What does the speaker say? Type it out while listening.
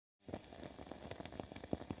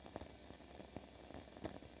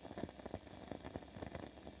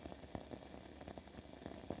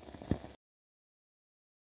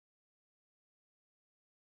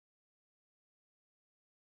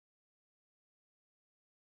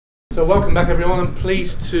So welcome back everyone. I'm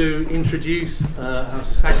pleased to introduce our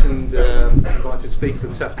second invited speaker for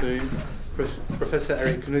this afternoon, Professor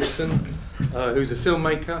Erik Knudsen, who's a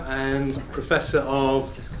filmmaker and Professor of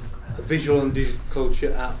Visual and Digital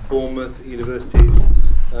Culture at Bournemouth University's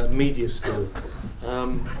Media School.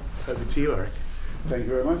 Over to you, Erik. Thank you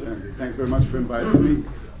very much, Andy. Thanks very much for inviting me.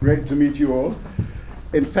 Great to meet you all.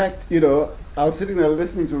 In fact, you know, I was sitting there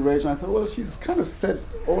listening to Rachel and I thought, well, she's kind of said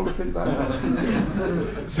all the things I know.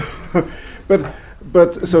 So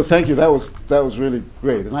thank you. That was really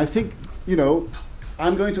great. And I think, you know,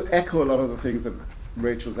 I'm going to echo a lot of the things that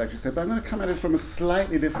Rachel's actually said, but I'm going to come at it from a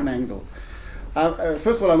slightly different angle.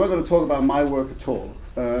 First of all, I'm not going to talk about my work at all.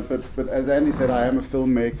 But as Andy said, I am a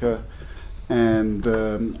filmmaker, and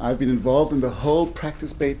I've been involved in the whole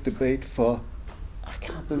practice-based debate for, I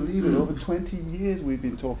can't believe it, over 20 years we've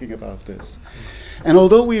been talking about this. And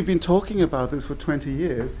although we've been talking about this for 20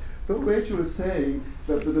 years, though Rachel is saying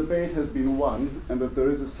that the debate has been won and that there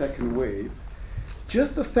is a second wave,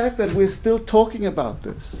 just the fact that we're still talking about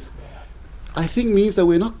this, I think means that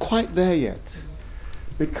we're not quite there yet,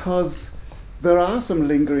 because there are some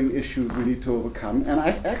lingering issues we need to overcome, and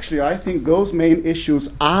I think those main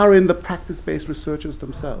issues are in the practice-based researchers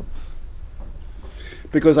themselves.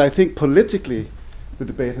 Because I think politically, the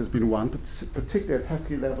debate has been won, particularly at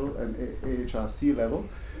HEFI level and AHRC level.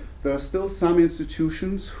 There are still some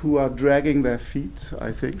institutions who are dragging their feet,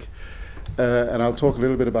 I think, and I'll talk a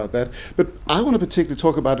little bit about that. But I want to particularly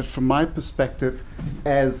talk about it from my perspective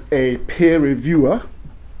as a peer reviewer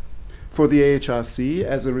for the AHRC,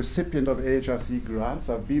 as a recipient of AHRC grants.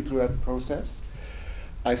 I've been through that process.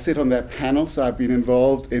 I sit on that panel, so I've been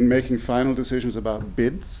involved in making final decisions about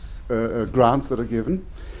bids, grants that are given.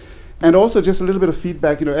 And also just a little bit of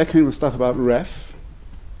feedback, you know, echoing the stuff about REF.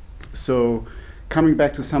 So coming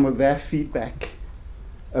back to some of their feedback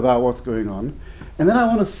about what's going on. And then I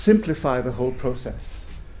want to simplify the whole process,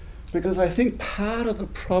 because I think part of the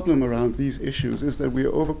problem around these issues is that we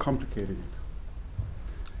are overcomplicating it.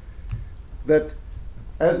 That,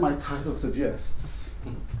 as my title suggests,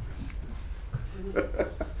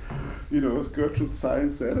 you know, as Gertrude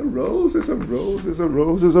Science said, a rose is a rose is a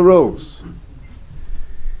rose is a rose.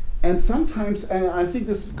 And sometimes, and I think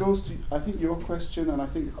this goes to, I think your question, and I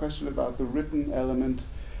think the question about the written element,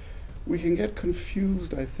 we can get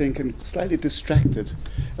confused, I think, and slightly distracted.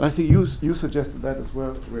 And I think you suggested that as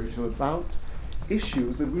well, Rachel, about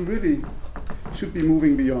issues that we really should be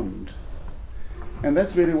moving beyond. And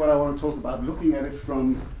that's really what I want to talk about, looking at it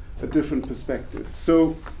from a different perspective.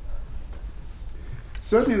 So,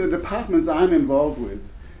 certainly in the departments I'm involved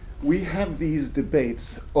with, we have these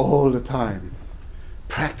debates all the time.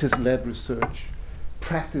 Practice-led research,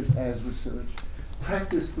 practice as research,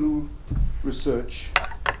 practice through research.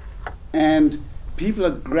 And people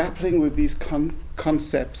are grappling with these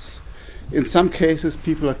concepts. In some cases,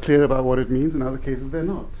 people are clear about what it means. In other cases, they're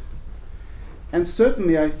not. And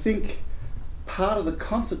certainly, I think part of the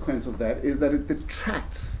consequence of that is that it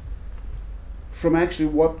detracts from actually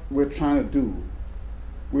what we're trying to do,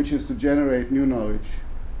 which is to generate new knowledge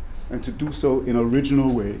and to do so in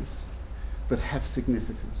original ways that have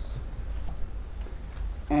significance.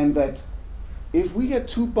 And that if we get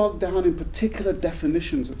too bogged down in particular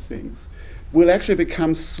definitions of things, we'll actually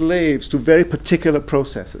become slaves to very particular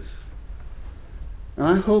processes. And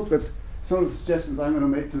I hope that some of the suggestions I'm going to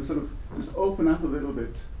make can sort of just open up a little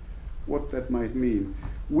bit what that might mean.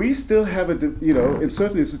 We still have you know, in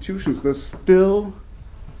certain institutions, there's still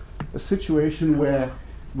a situation where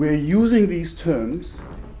we're using these terms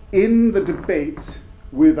in the debate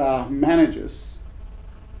with our managers,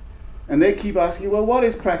 and they keep asking, well, what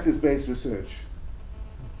is practice-based research?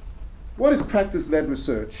 What is practice-led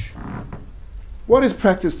research? What is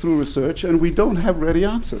practice through research? And we don't have ready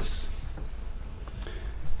answers.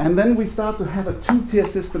 And then we start to have a two-tier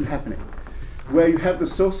system happening, where you have the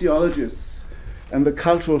sociologists and the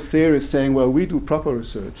cultural theorists saying, well, we do proper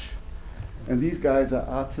research, and these guys are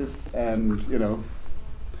artists, and, you know,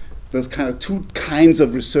 there's kind of two kinds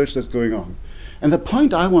of research that's going on. And the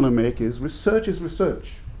point I want to make is research is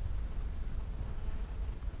research.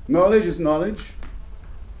 Knowledge is knowledge,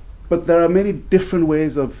 but there are many different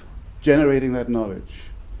ways of generating that knowledge.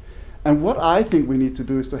 And what I think we need to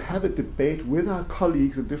do is to have a debate with our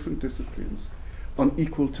colleagues in different disciplines on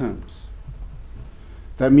equal terms.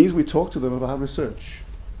 That means we talk to them about research.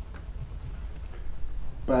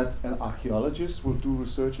 But an archaeologist will do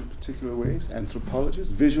research in particular ways,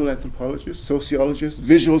 anthropologists, visual anthropologists, sociologists,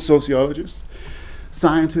 visual sociologists,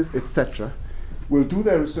 scientists, etc., will do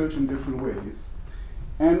their research in different ways.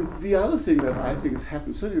 And the other thing that I think has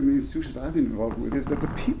happened, certainly in the institutions I've been involved with, is that the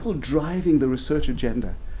people driving the research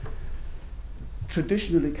agenda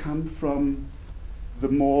traditionally come from the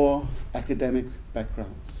more academic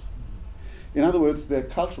backgrounds. In other words, they're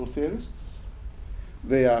cultural theorists,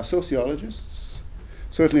 they are sociologists.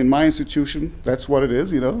 Certainly in my institution, that's what it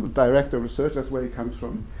is, you know, the director of research, that's where he comes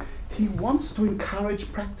from. He wants to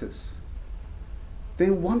encourage practice.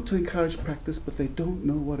 They want to encourage practice, but they don't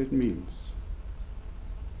know what it means.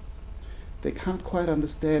 They can't quite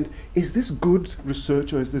understand, is this good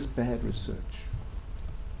research or is this bad research?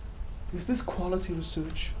 Is this quality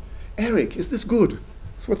research? Erik, is this good?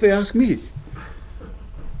 That's what they ask me.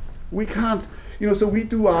 We can't, you know, so we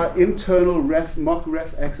do our internal mock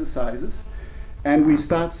ref exercises, and we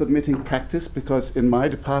start submitting practice, because in my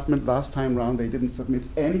department last time round they didn't submit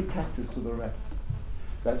any practice to the ref.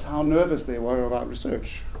 That's how nervous they were about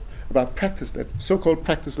research, about practice-led, so-called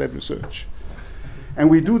practice-led research. And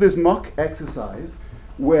we do this mock exercise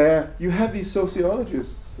where you have these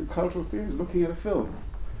sociologists and cultural theorists looking at a film.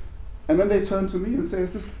 And then they turn to me and say,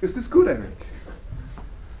 is this good, Erik?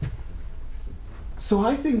 So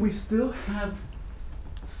I think we still have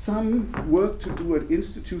some work to do at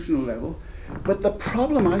institutional level, but the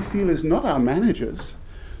problem, I feel, is not our managers.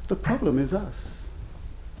 The problem is us.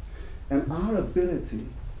 And our ability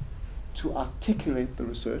to articulate the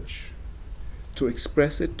research, to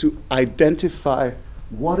express it, to identify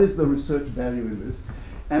what is the research value in this,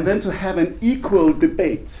 and then to have an equal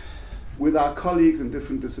debate with our colleagues in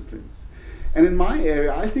different disciplines. And in my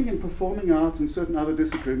area, I think in performing arts and certain other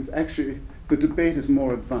disciplines, actually, the debate is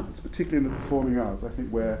more advanced, particularly in the performing arts, I think,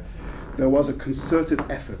 where there was a concerted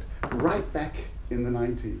effort right back in the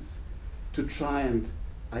 90s to try and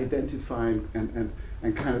identify and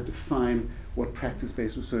kind of define what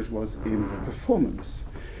practice-based research was in performance.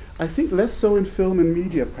 I think less so in film and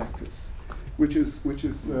media practice, which is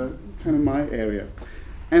kind of my area.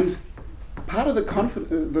 And part of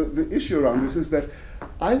the issue around this is that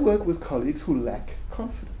I work with colleagues who lack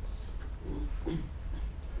confidence.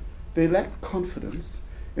 They lack confidence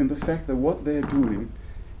in the fact that what they're doing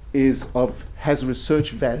has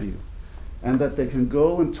research value, and that they can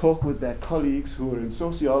go and talk with their colleagues who are in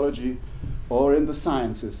sociology or in the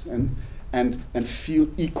sciences and feel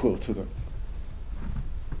equal to them.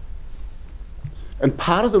 And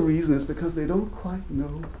part of the reason is because they don't quite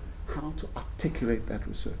know how to articulate that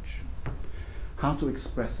research, how to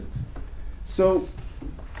express it. So,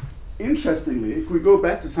 interestingly, if we go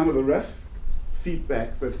back to some of the ref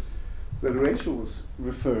feedback that Rachel was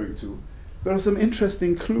referring to, there are some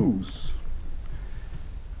interesting clues.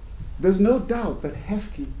 There's no doubt that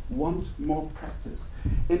HEFCE wants more practice.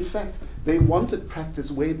 In fact, they wanted practice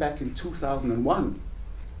way back in 2001.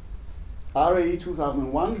 RAE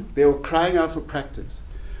 2001, they were crying out for practice.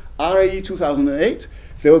 RAE 2008,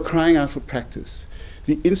 they were crying out for practice.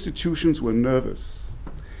 The institutions were nervous.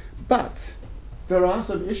 But there are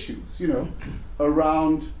some issues, you know,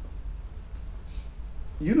 around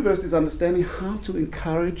universities understanding how to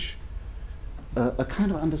encourage a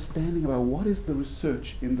kind of understanding about what is the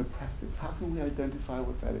research in the practice. How can we identify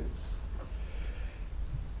what that is?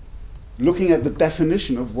 Looking at the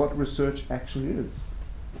definition of what research actually is.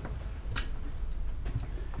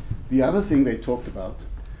 The other thing they talked about,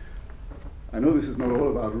 I know this is not all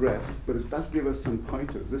about ref, but it does give us some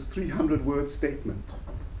pointers. This 300-word statement.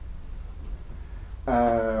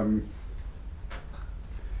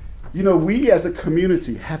 You know, we as a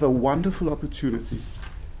community have a wonderful opportunity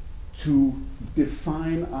to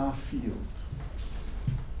define our field.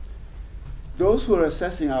 Those who are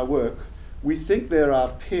assessing our work, we think they're our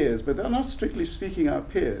peers, but they're not strictly speaking our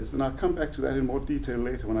peers, and I'll come back to that in more detail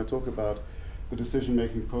later when I talk about the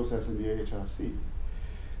decision-making process in the AHRC.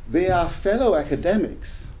 They are fellow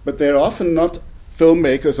academics, but they're often not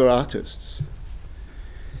filmmakers or artists.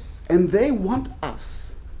 And they want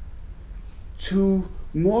us to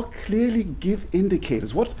more clearly give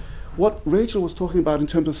indicators. What Rachel was talking about in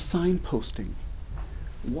terms of signposting.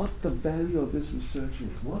 What the value of this research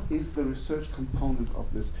is. What is the research component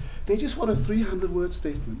of this? They just want a 300-word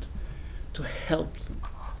statement to help them.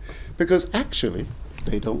 Because actually,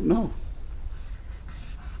 they don't know.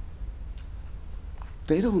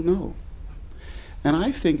 They don't know. And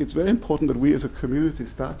I think it's very important that we as a community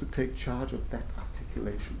start to take charge of that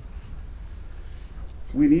articulation.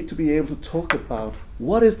 We need to be able to talk about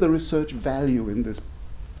what is the research value in this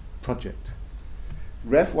project.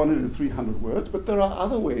 Ref wanted it in 300 words, but there are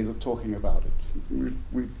other ways of talking about it.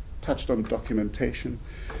 We've touched on documentation.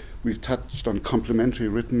 We've touched on complementary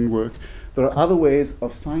written work. There are other ways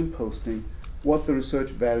of signposting what the research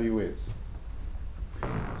value is.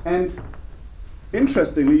 And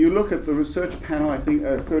interestingly, you look at the research panel, I think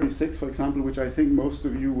 36, for example, which I think most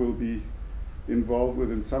of you will be involved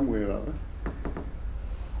with in some way or other.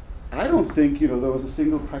 I don't think, there was a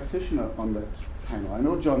single practitioner on that panel. I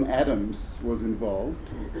know John Adams was involved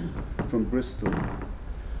from Bristol.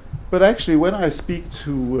 But actually, when I speak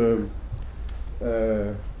to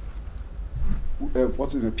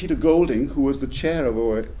Peter Golding, who was the chair of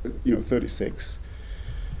our, 36,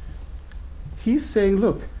 he's saying,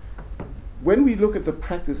 look, when we look at the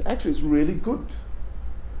practice, actually it's really good.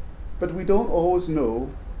 But we don't always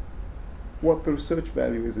know what the research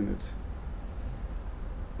value is in it.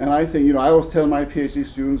 And I think, I always tell my PhD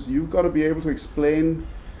students, you've got to be able to explain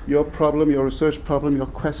your problem, your research problem, your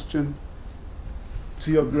question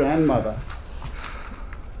to your grandmother.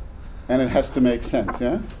 And it has to make sense,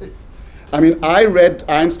 yeah? I mean, I read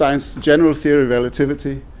Einstein's general theory of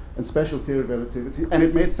relativity and special theory of relativity, and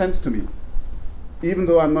it made sense to me, even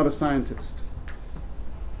though I'm not a scientist.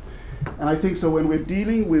 And I think so when we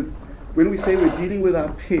say we're dealing with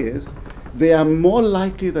our peers, they are more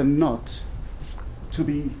likely than not to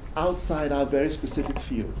be outside our very specific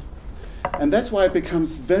field. And that's why it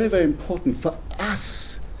becomes very, very important for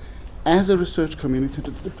us as a research community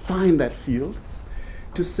to define that field,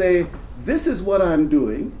 to say, this is what I'm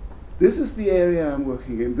doing, this is the area I'm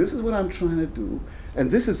working in, this is what I'm trying to do, and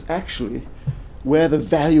this is actually where the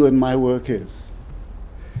value in my work is.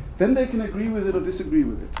 Then they can agree with it or disagree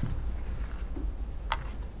with it.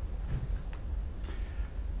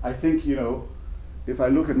 I think, if I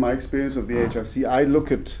look at my experience of the HRC, I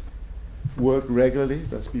look at work regularly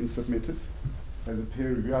that's been submitted as a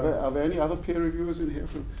peer review. Are there any other peer reviewers in here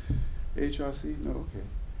from HRC? No, okay.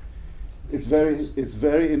 It's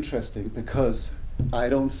very interesting because I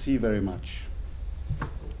don't see very much.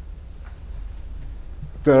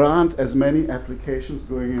 There aren't as many applications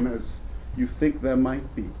going in as you think there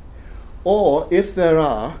might be. Or if there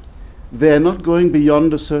are, they're not going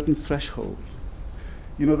beyond a certain threshold.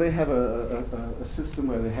 They have a system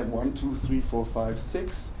where they have 1, 2, 3, 4, 5,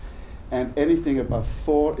 6, and anything above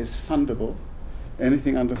 4 is fundable.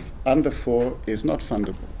 Anything under 4 is not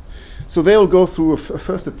fundable. So they'll go through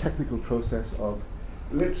first a technical process of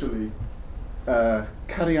literally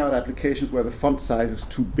cutting out applications where the font size is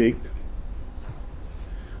too big,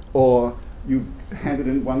 or you've handed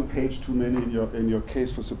in 1 page too many in your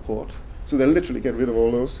case for support. So they'll literally get rid of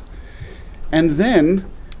all those. And then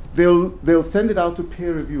they'll send it out to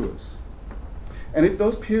peer reviewers. And if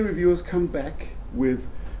those peer reviewers come back with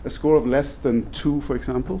a score of less than 2, for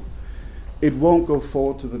example, it won't go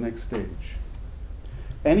forward to the next stage.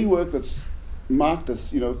 Any work that's marked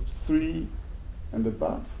as 3 and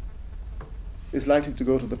above is likely to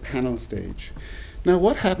go to the panel stage. Now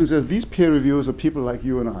what happens is these peer reviewers are people like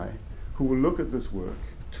you and I who will look at this work,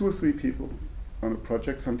 2 or 3 people on a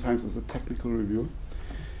project, sometimes as a technical reviewer,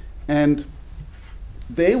 and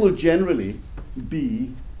they will generally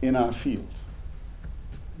be in our field.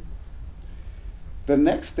 The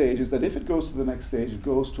next stage is that if it goes to the next stage, it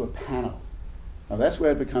goes to a panel. Now that's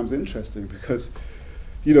where it becomes interesting because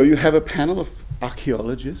you have a panel of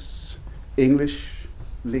archaeologists, English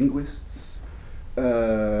linguists.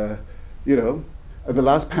 The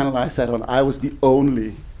last panel I sat on, I was the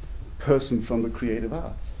only person from the creative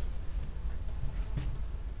arts.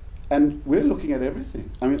 And we're looking at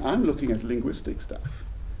everything. I mean, I'm looking at linguistic stuff.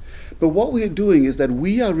 But what we're doing is that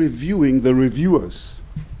we are reviewing the reviewers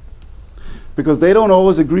because they don't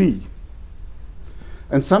always agree.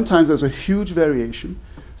 And sometimes there's a huge variation.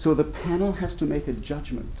 So the panel has to make a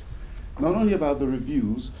judgment, not only about the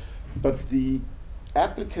reviews, but the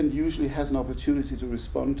applicant usually has an opportunity to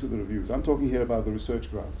respond to the reviews. I'm talking here about the research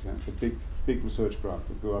grants, the big research grants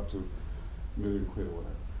that go up to £1 million or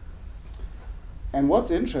whatever. And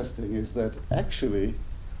what's interesting is that actually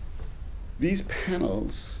these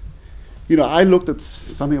panels, I looked at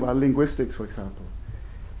something about linguistics, for example.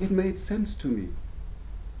 It made sense to me.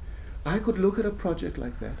 I could look at a project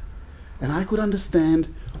like that and I could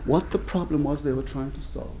understand what the problem was they were trying to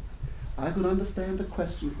solve. I could understand the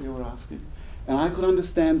questions they were asking, and I could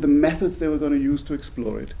understand the methods they were going to use to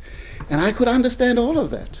explore it. And I could understand all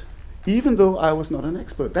of that, even though I was not an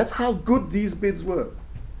expert. That's how good these bids were.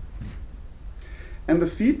 And the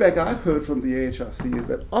feedback I've heard from the AHRC is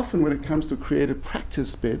that often when it comes to creative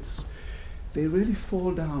practice bids, they really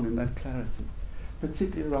fall down in that clarity,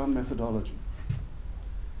 particularly around methodology.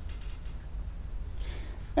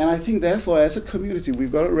 And I think, therefore, as a community,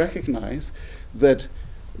 we've got to recognize that,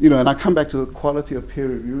 and I come back to the quality of peer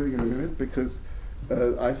reviewing in a minute, because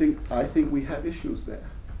I think we have issues there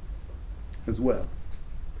as well.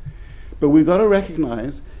 But we've got to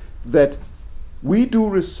recognize that we do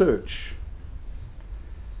research,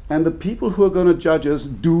 and the people who are going to judge us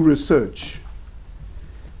do research.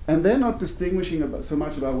 And they're not distinguishing so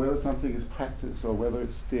much about whether something is practice or whether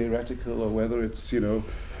it's theoretical or whether it's,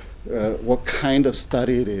 what kind of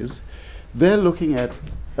study it is. They're looking at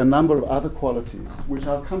a number of other qualities, which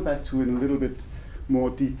I'll come back to in a little bit more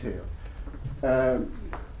detail.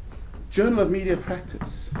 Journal of Media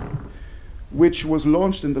Practice, which was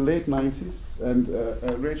launched in the late 90s, and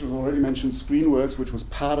Rachel already mentioned ScreenWorks, which was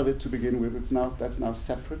part of it to begin with. That's now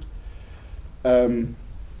separate.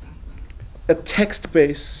 A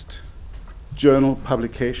text-based journal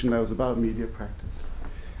publication that was about media practice.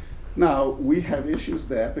 Now, we have issues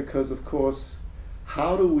there because, of course,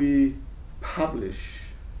 how do we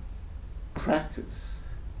publish practice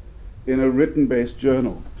in a written-based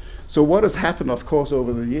journal? So what has happened, of course,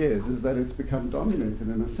 over the years is that it's become dominated,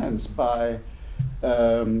 in a sense, by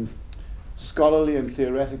scholarly and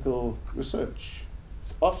theoretical research.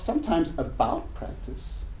 It's sometimes about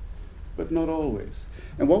practice, but not always.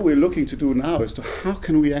 And what we're looking to do now is to how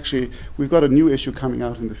can we actually, we've got a new issue coming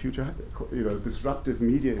out in the future, disruptive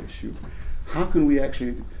media issue. How can we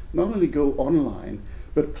actually not only go online,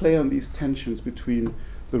 but play on these tensions between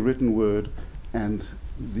the written word and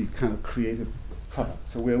the kind of creative product?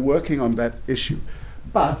 So we're working on that issue.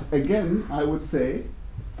 But again, I would say,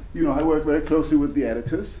 I work very closely with the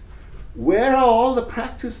editors. Where are all the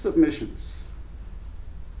practice submissions?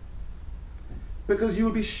 Because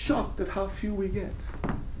you'll be shocked at how few we get.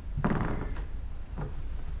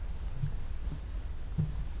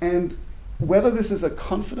 And whether this is a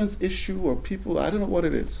confidence issue or people, I don't know what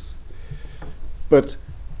it is. But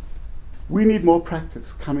we need more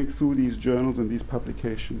practice coming through these journals and these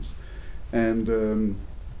publications. And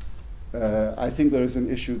I think there is an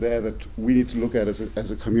issue there that we need to look at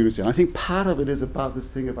as a community. And I think part of it is about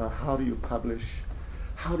this thing about how do you publish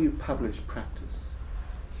practice?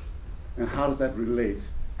 And how does that relate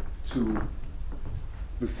to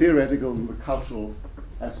the theoretical and the cultural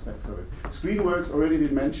aspects of it? ScreenWorks already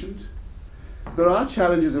been mentioned. There are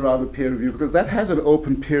challenges around the peer review because that has an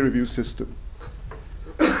open peer review system.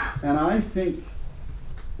 And I think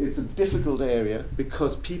it's a difficult area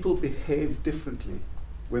because people behave differently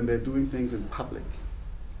when they're doing things in public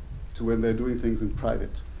to when they're doing things in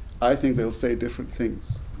private. I think they'll say different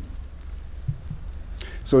things.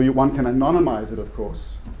 So one can anonymize it, of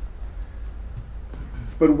course.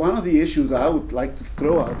 But one of the issues I would like to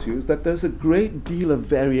throw out to you is that there's a great deal of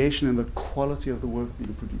variation in the quality of the work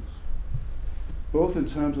being produced, both in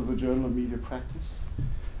terms of the Journal of Media Practice,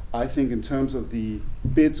 I think in terms of the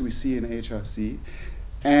bids we see in HRC,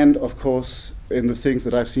 and of course in the things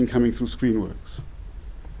that I've seen coming through ScreenWorks.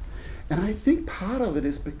 And I think part of it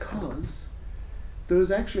is because there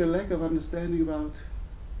is actually a lack of understanding about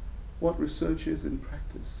what research is in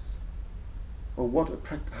practice, or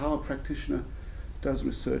how a practitioner does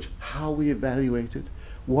research, how we evaluate it,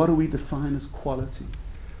 what do we define as quality,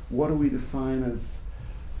 what do we define as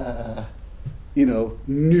new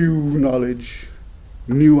knowledge,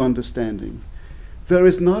 new understanding. There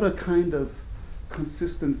is not a kind of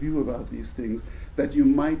consistent view about these things that you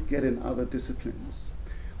might get in other disciplines,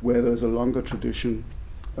 where there's a longer tradition,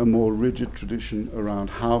 a more rigid tradition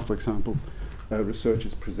around how, for example, research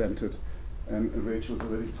is presented. And Rachel's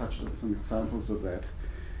already touched on some examples of that.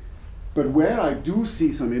 But where I do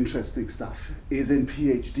see some interesting stuff is in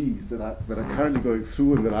PhDs that are currently going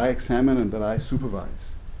through and that I examine and that I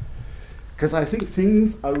supervise. Because I think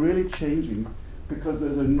things are really changing because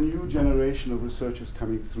there's a new generation of researchers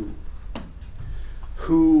coming through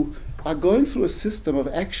who are going through a system of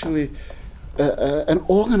actually an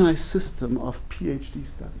organized system of PhD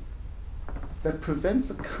study that prevents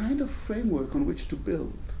a kind of framework on which to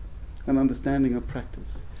build an understanding of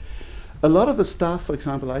practice. A lot of the staff, for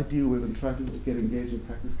example, I deal with and try to get engaged in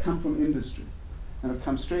practice come from industry and have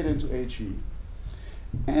come straight into HE.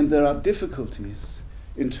 And there are difficulties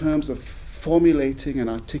in terms of formulating and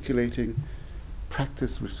articulating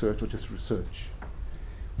practice research or just research.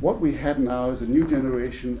 What we have now is a new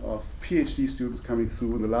generation of PhD students coming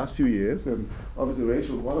through in the last few years, and obviously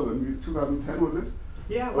Rachel, one of them, 2010 was it?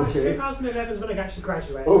 Yeah, well, okay. 2011 is when I actually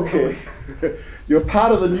graduated. Okay. You're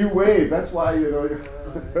part of the new wave, that's why,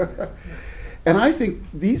 And I think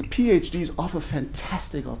these PhDs offer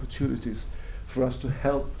fantastic opportunities for us to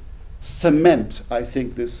help cement, I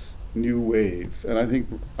think, this new wave. And I think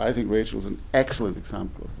Rachel's an excellent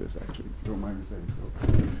example of this, actually, if you don't mind me saying so.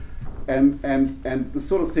 And the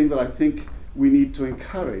sort of thing that I think we need to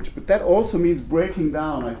encourage. But that also means breaking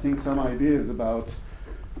down, I think, some ideas about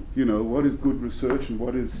what is good research and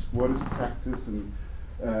what is practice. And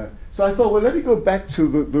so I thought, well, let me go back to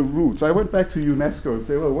the roots. I went back to UNESCO and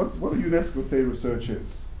say, well, what do UNESCO say research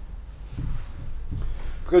is?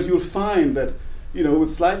 Because you'll find that,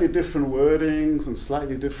 with slightly different wordings and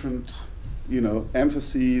slightly different,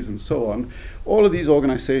 emphases and so on. All of these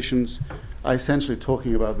organizations are essentially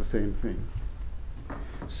talking about the same thing.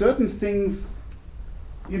 Certain things,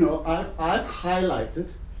 I've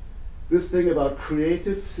highlighted this thing about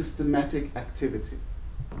creative systematic activity.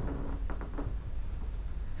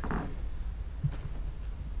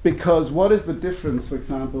 Because what is the difference, for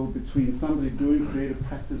example, between somebody doing creative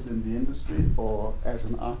practice in the industry or as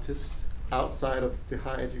an artist outside of the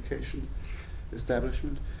higher education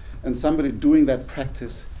establishment and somebody doing that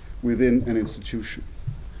practice within an institution?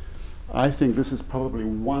 I think this is probably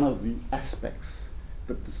one of the aspects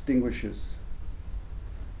that distinguishes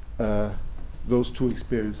those two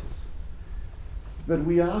experiences. That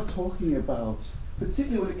we are talking about,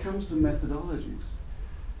 particularly when it comes to methodologies,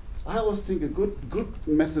 I always think a good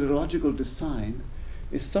methodological design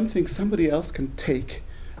is something somebody else can take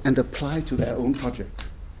and apply to their own project.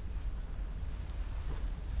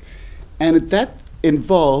 And that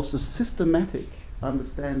involves a systematic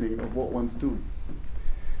understanding of what one's doing.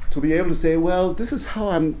 To be able to say, well, this is how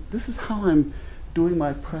I'm doing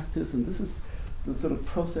my practice, and this is the sort of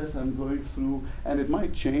process I'm going through, and it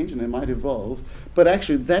might change and it might evolve, but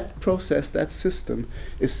actually that process, that system,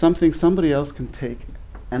 is something somebody else can take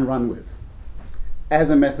and run with as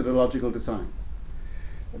a methodological design.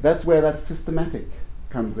 That's where that systematic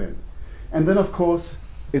comes in. And then, of course,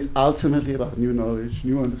 it's ultimately about new knowledge,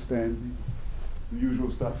 new understanding, the usual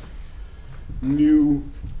stuff, new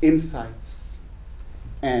insights,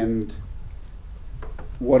 and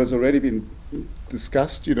what has already been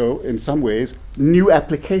discussed, in some ways, new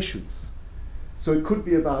applications. So it could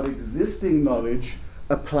be about existing knowledge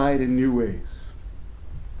applied in new ways.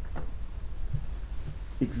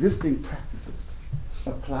 Existing practices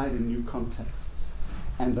applied in new contexts,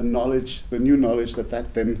 and the new knowledge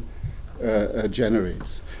that then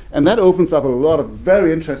generates. And that opens up a lot of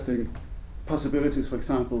very interesting possibilities, for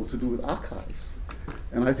example, to do with archives.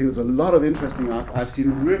 And I think there's a lot of interesting I've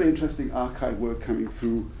seen really interesting archive work coming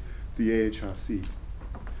through the AHRC.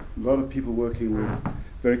 A lot of people working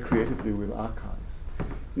very creatively with archives.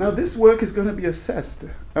 Now this work is going to be assessed.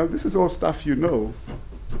 This is all stuff you know.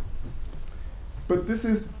 But this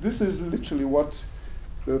is literally what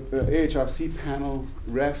the AHRC panel,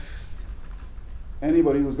 REF,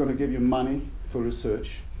 anybody who's going to give you money for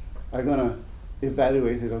research are going to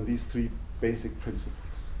evaluate it on these three basic principles.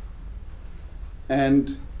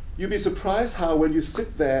 And you'd be surprised how when you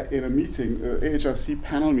sit there in a meeting, AHRC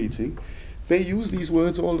panel meeting, they use these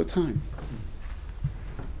words all the time.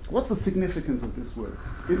 What's the significance of this work?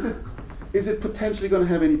 Is it potentially going to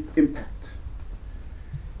have any impact?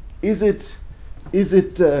 Is it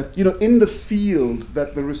in the field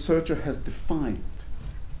that the researcher has defined,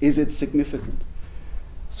 is it significant?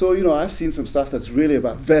 So, I've seen some stuff that's really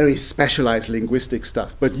about very specialized linguistic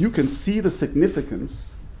stuff, but you can see the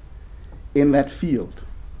significance in that field.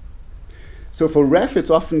 So for REF, it's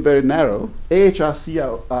often very narrow.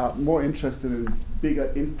 AHRC are more interested in bigger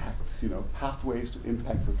impacts, pathways to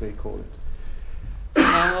impact, as they call it.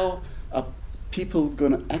 How are people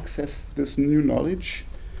going to access this new knowledge?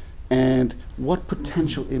 And what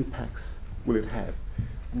potential impacts will it have?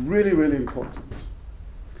 Really, really important.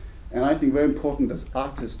 And I think very important as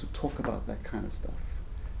artists to talk about that kind of stuff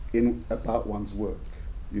about one's work.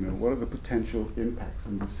 What are the potential impacts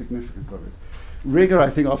and the significance of it? Rigor, I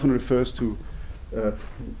think, often refers to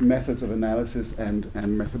methods of analysis and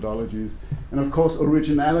methodologies. And of course,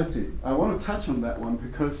 originality. I want to touch on that one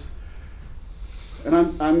because, and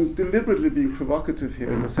I'm deliberately being provocative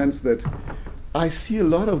here in the sense that I see a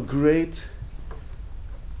lot of great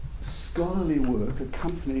scholarly work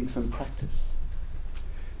accompanying some practice.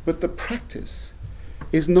 But the practice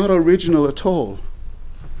is not original at all.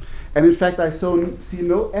 And in fact, I see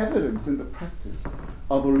no evidence in the practice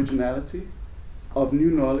of originality, of new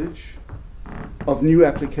knowledge, of new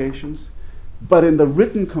applications. But in the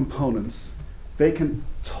written components, they can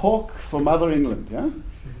talk for Mother England, yeah?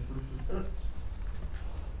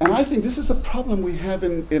 And I think this is a problem we have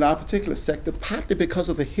in our particular sector, partly because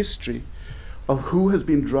of the history of who has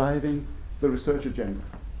been driving the research agenda.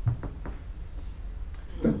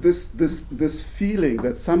 That this feeling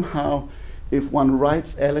that somehow, if one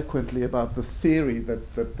writes eloquently about the theory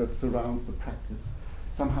that surrounds the practice,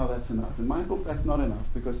 somehow that's enough. In my book, that's not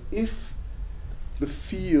enough, because if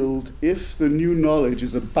the new knowledge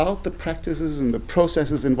is about the practices and the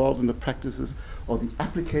processes involved in the practices or the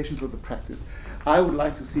applications of the practice, I would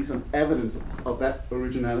like to see some evidence of that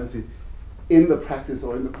originality in the practice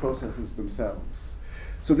or in the processes themselves.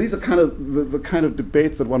 So these are kind of the kind of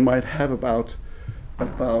debates that one might have about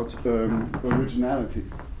originality.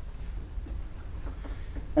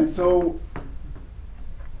 And so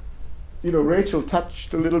Rachel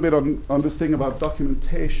touched a little bit on this thing about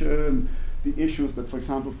documentation, the issues that, for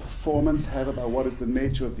example, performance have about what is the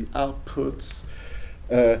nature of the outputs.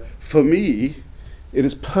 For me, it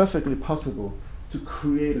is perfectly possible to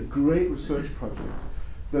create a great research project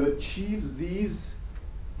that achieves these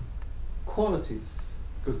qualities,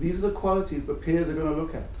 because these are the qualities the peers are going to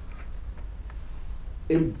look at,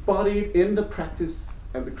 embodied in the practice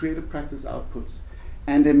and the creative practice outputs,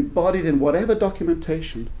 and embodied in whatever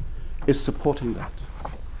documentation is supporting that.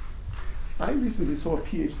 I recently saw a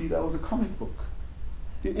PhD that was a comic book.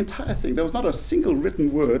 The entire thing. There was not a single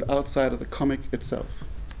written word outside of the comic itself.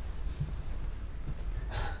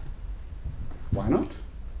 Why not?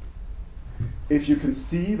 If you can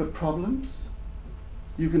see the problems,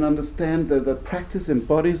 you can understand that the practice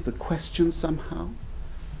embodies the question somehow,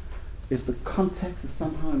 if the context is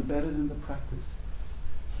somehow embedded in the practice,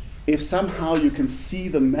 if somehow you can see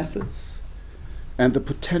the methods and the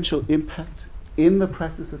potential impact in the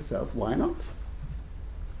practice itself, why not?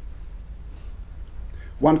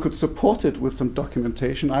 One could support it with some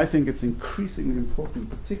documentation. I think it's increasingly important,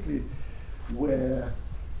 particularly where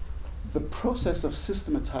the process of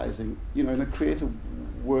systematizing, in a creative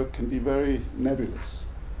work can be very nebulous.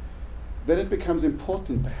 Then it becomes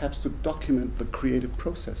important perhaps to document the creative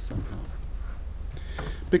process somehow.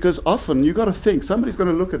 Because often you got to think, somebody's going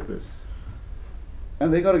to look at this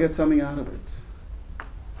and they got to get something out of it.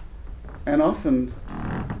 And often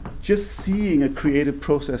just seeing a creative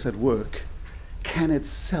process at work can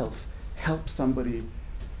itself help somebody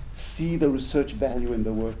see the research value in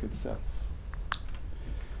the work itself.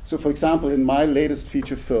 So for example, in my latest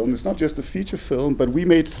feature film, it's not just a feature film, but we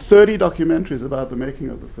made 30 documentaries about the making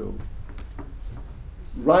of the film.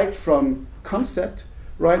 Right from concept,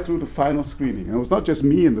 right through to final screening. And it was not just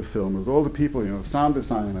me in the film, it was all the people, sound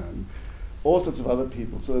designer and all sorts of other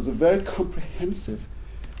people. So there's a very comprehensive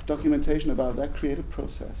documentation about that creative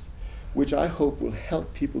process, which I hope will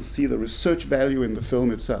help people see the research value in the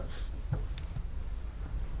film itself.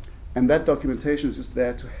 And that documentation is just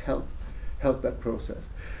there to help that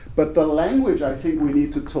process. But the language I think we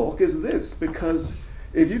need to talk is this, because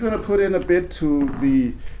if you're going to put in a bit to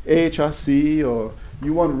the AHRC, or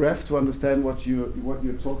you want REF to understand what you're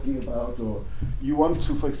talking about, or you want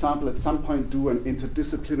to, for example, at some point do an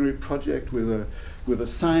interdisciplinary project with a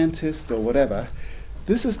scientist or whatever,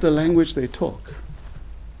 this is the language they talk.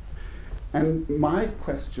 And my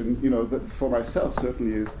question, that for myself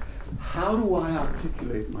certainly is, how do I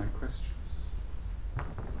articulate my questions?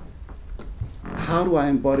 How do I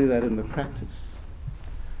embody that in the practice?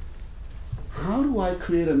 How do I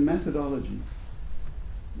create a methodology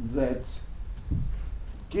that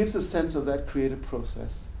gives a sense of that creative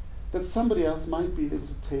process that somebody else might be able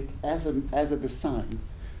to take as a design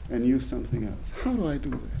and use something else? How do I do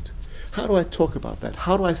that? How do I talk about that?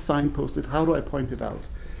 How do I signpost it? How do I point it out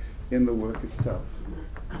in the work itself?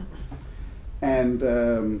 And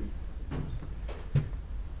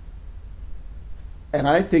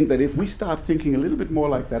I think that if we start thinking a little bit more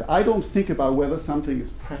like that, I don't think about whether something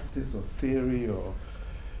is practice or theory or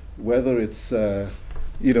whether it's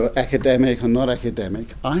academic or not academic.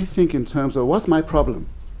 I think in terms of what's my problem?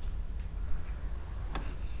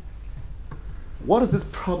 What does this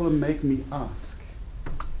problem make me ask?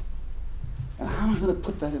 And how am I going to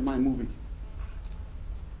put that in my movie?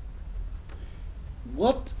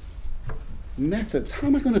 What methods, how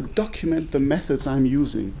am I going to document the methods I'm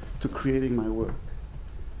using to creating my work?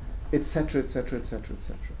 Etc., etc., etc.,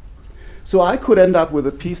 etc. So I could end up with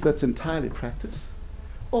a piece that's entirely practice,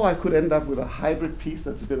 or I could end up with a hybrid piece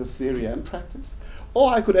that's a bit of theory and practice,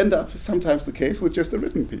 or I could end up, sometimes the case, with just a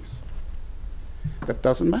written piece. That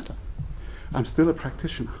doesn't matter. I'm still a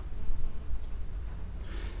practitioner.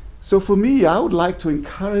 So for me, I would like to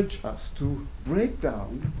encourage us to break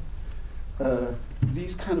down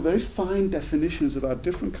these kind of very fine definitions about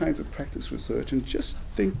different kinds of practice research and just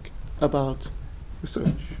think about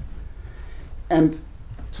research. And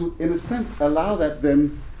to, in a sense, allow that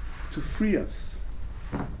then to free us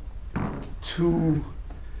to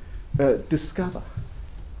discover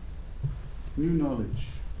new knowledge.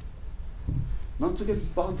 Not to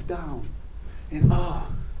get bogged down in,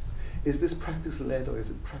 is this practice-led or is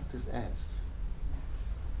it practice-as?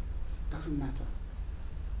 Doesn't matter.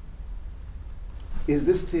 Is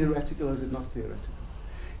this theoretical or is it not theoretical?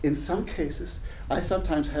 In some cases, I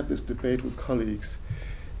sometimes have this debate with colleagues.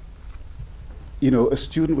 A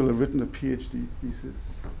student will have written a PhD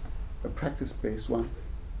thesis, a practice-based one,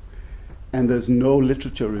 and there's no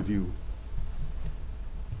literature review.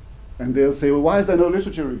 And they'll say, well, why is there no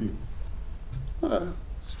literature review?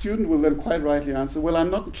 Student will then quite rightly answer, well, I'm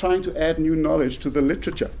not trying to add new knowledge to the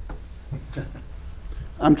literature.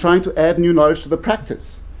 I'm trying to add new knowledge to the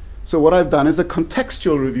practice. So what I've done is a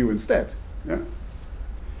contextual review instead. Yeah?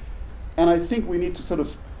 And I think we need to sort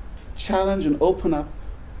of challenge and open up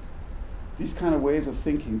these kind of ways of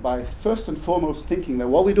thinking by first and foremost thinking that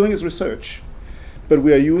what we're doing is research, but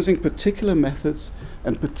we are using particular methods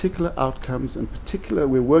and particular outcomes and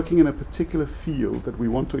we're working in a particular field that we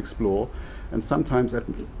want to explore, and sometimes that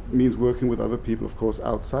means working with other people, of course,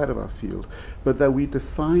 outside of our field, but that we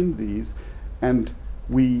define these and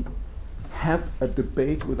we have a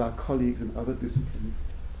debate with our colleagues in other disciplines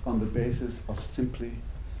on the basis of simply,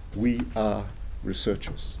 we are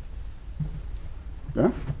researchers.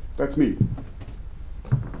 Yeah? That's me.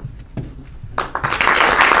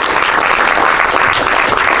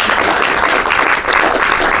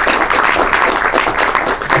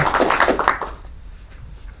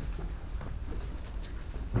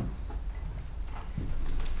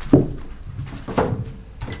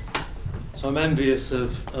 So I'm envious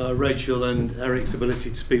of Rachel and Erik's ability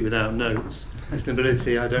to speak without notes. It's an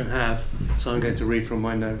ability I don't have, so I'm going to read from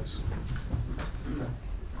my notes.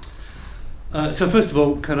 So first of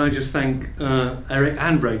all, can I just thank Erik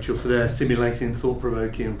and Rachel for their stimulating,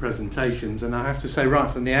 thought-provoking presentations. And I have to say right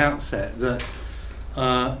from the outset that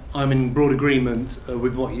I'm in broad agreement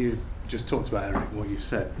with what you've just talked about, Erik, and what you've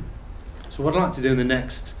said. So what I'd like to do in the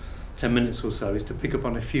next 10 minutes or so is to pick up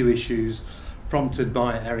on a few issues prompted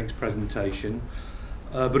by Erik's presentation,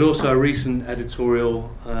 but also a recent editorial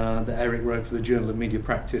that Erik wrote for the Journal of Media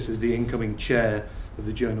Practice as the incoming chair of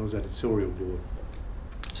the journal's editorial board.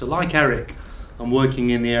 So like Erik, I'm working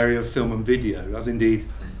in the area of film and video, as indeed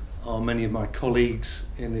are many of my colleagues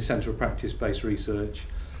in the Centre of Practice-Based Research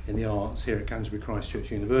in the Arts here at Canterbury Christ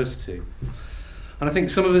Church University. And I think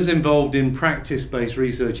some of us involved in practice-based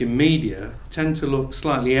research in media tend to look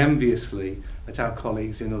slightly enviously at our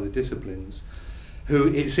colleagues in other disciplines, who,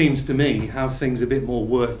 it seems to me, have things a bit more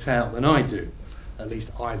worked out than I do. At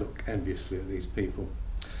least I look enviously at these people.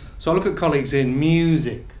 So I look at colleagues in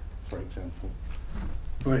music, for example,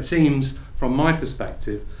 where it seems, from my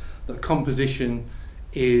perspective, that composition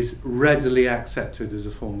is readily accepted as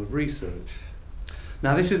a form of research.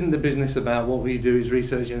 Now, this isn't the business about what we do is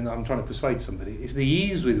research and I'm trying to persuade somebody. It's the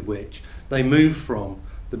ease with which they move from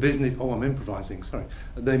the business, oh, I'm improvising, sorry.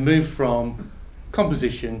 They move from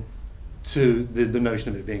composition to the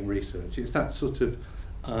notion of it being research. It's that sort of,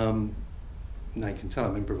 now you can tell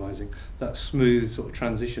I'm improvising, that smooth sort of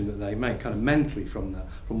transition that they make kind of mentally from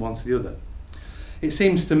one to the other. It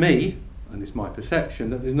seems to me, and it's my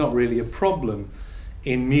perception, that there's not really a problem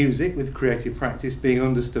in music with creative practice being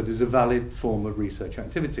understood as a valid form of research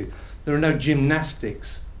activity. There are no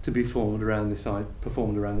gymnastics to be performed around this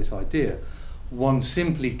idea. One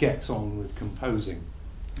simply gets on with composing.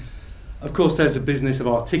 Of course, there's a business of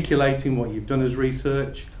articulating what you've done as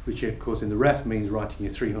research, which of course in the ref means writing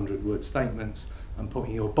your 300-word statements and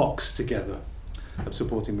putting your box together of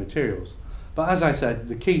supporting materials. But as I said,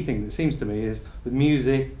 the key thing that seems to me is, with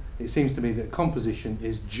music, it seems to me that composition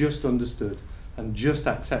is just understood and just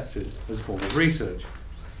accepted as a form of research.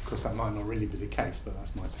 Of course, that might not really be the case, but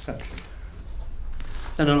that's my perception.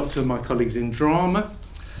 Then I look to my colleagues in drama,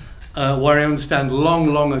 where I understand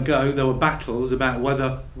long ago there were battles about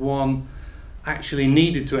whether one actually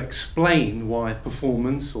needed to explain why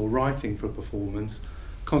performance or writing for performance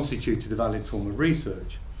constituted a valid form of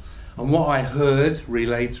research. And what I heard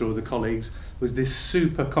relayed through other colleagues was this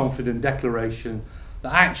super confident declaration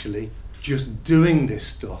that actually just doing this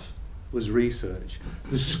stuff was research.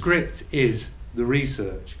 The script is the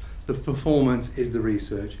research, the performance is the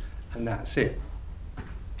research, and that's it.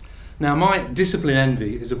 Now, my discipline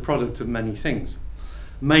envy is a product of many things,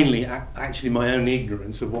 mainly actually my own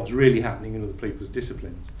ignorance of what's really happening in other people's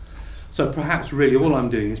disciplines. So perhaps really all I'm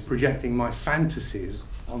doing is projecting my fantasies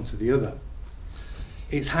onto the other.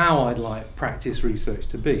 It's how I'd like practice research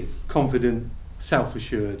to be: confident,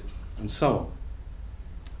 self-assured, and so on.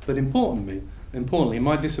 But importantly,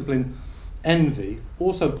 my discipline envy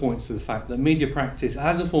also points to the fact that media practice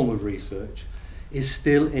as a form of research is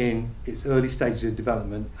still in its early stages of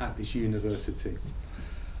development at this university,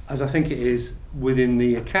 as I think it is within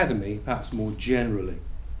the academy, perhaps more generally.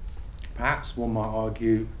 Perhaps one might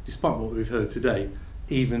argue, despite what we've heard today,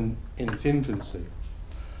 even in its infancy.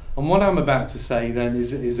 And what I'm about to say then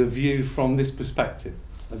is a view from this perspective,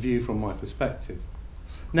 a view from my perspective.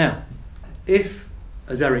 Now, if,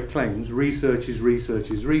 as Erik claims, research is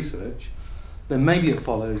research is research, then maybe it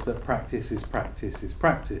follows that practice is practice is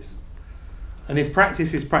practice. And if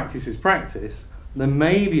practice is practice is practice, then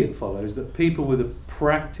maybe it follows that people with a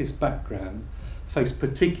practice background face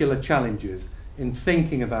particular challenges in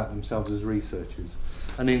thinking about themselves as researchers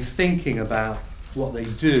and in thinking about what they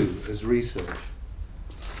do as research.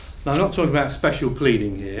 Now, I'm not talking about special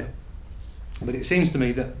pleading here, but it seems to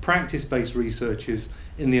me that practice-based researchers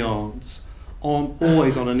in the arts aren't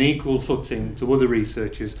always on an equal footing to other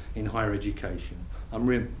researchers in higher education.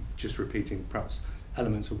 I'm just repeating perhaps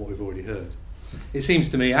elements of what we've already heard. It seems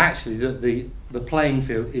to me actually that the playing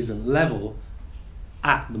field isn't level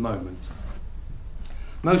at the moment.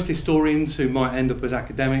 Most historians who might end up as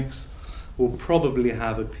academics will probably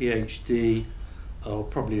have a PhD or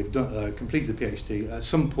probably have completed a PhD at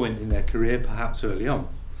some point in their career, perhaps early on.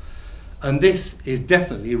 And this is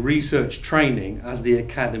definitely research training as the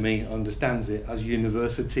academy understands it, as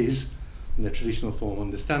universities in the traditional form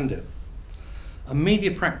understand it. A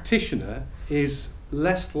media practitioner is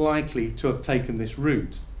less likely to have taken this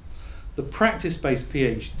route. The practice-based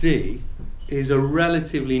PhD is a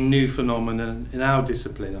relatively new phenomenon in our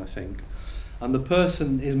discipline, I think. And the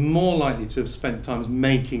person is more likely to have spent time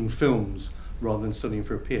making films rather than studying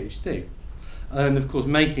for a PhD. And of course,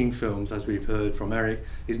 making films, as we've heard from Erik,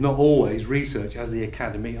 is not always research as the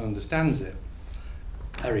academy understands it.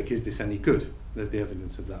 Erik, is this any good? There's the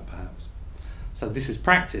evidence of that, perhaps. So this is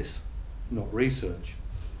practice, not research.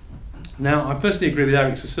 Now, I personally agree with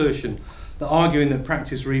Erik's assertion that arguing that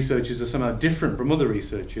practice researchers are somehow different from other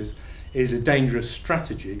researchers is a dangerous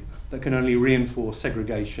strategy that can only reinforce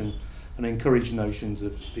segregation and encourage notions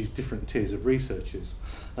of these different tiers of researchers.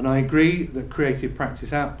 And I agree that creative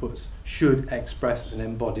practice outputs should express and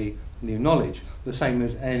embody new knowledge, the same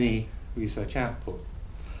as any research output.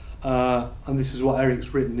 And this is what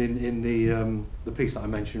Erik's written in the piece that I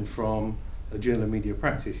mentioned from a Journal of Media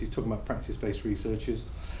Practice. He's talking about practice-based researchers.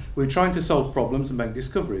 We're trying to solve problems and make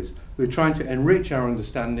discoveries. We're trying to enrich our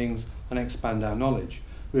understandings and expand our knowledge.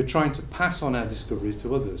 We're trying to pass on our discoveries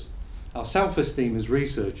to others. Our self-esteem as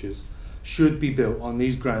researchers should be built on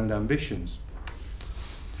these grand ambitions.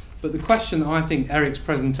 But the question I think Erik's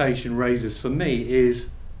presentation raises for me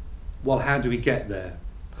is, well, how do we get there?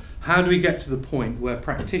 How do we get to the point where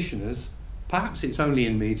practitioners, perhaps it's only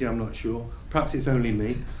in media, I'm not sure, perhaps it's only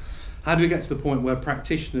me, how do we get to the point where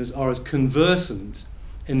practitioners are as conversant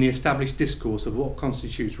in the established discourse of what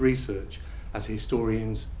constitutes research as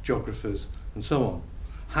historians, geographers, and so on?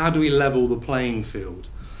 How do we level the playing field?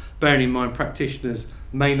 Bearing in mind, practitioners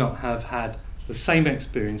may not have had the same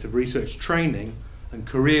experience of research training and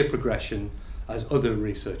career progression as other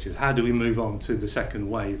researchers. How do we move on to the second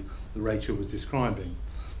wave that Rachel was describing?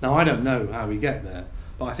 Now, I don't know how we get there,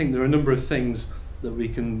 but I think there are a number of things that we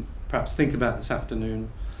can perhaps think about this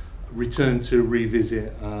afternoon, return to,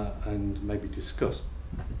 revisit, and maybe discuss.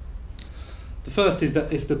 The first is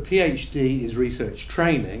that if the PhD is research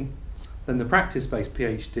training, then the practice-based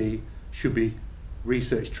PhD should be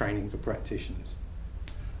research training for practitioners.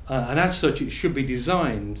 And as such, it should be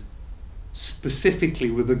designed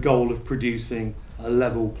specifically with the goal of producing a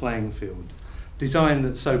level playing field. Designed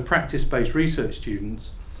that so practice-based research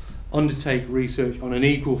students undertake research on an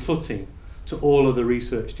equal footing to all other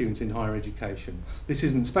research students in higher education. This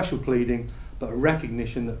isn't special pleading, but a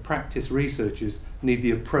recognition that practice researchers need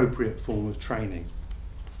the appropriate form of training.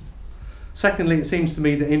 Secondly, it seems to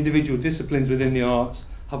me that individual disciplines within the arts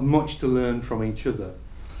have much to learn from each other,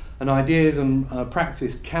 and ideas and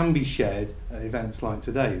practice can be shared at events like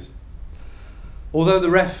today's. Although the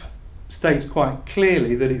REF states quite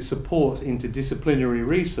clearly that it supports interdisciplinary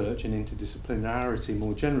research and interdisciplinarity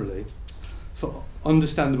more generally, for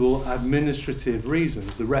understandable administrative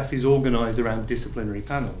reasons, the REF is organised around disciplinary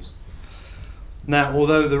panels. Now,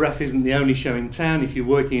 although the REF isn't the only show in town, if you're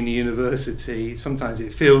working in a university, sometimes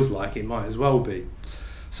it feels like it might as well be.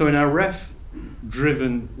 So in our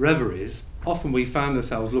REF-driven reveries, often we found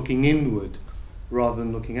ourselves looking inward rather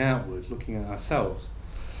than looking outward, looking at ourselves.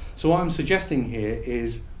 So what I'm suggesting here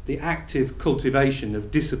is the active cultivation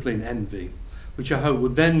of discipline envy, which I hope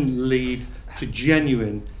would then lead to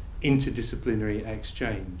genuine interdisciplinary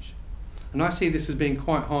exchange. And I see this as being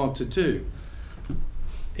quite hard to do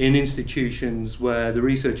in institutions where the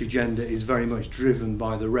research agenda is very much driven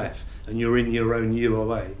by the REF and you're in your own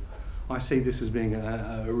UOA. I see this as being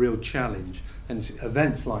a real challenge, and it's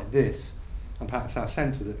events like this and perhaps our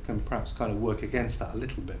centre that can perhaps kind of work against that a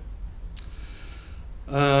little bit.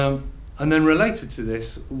 And then related to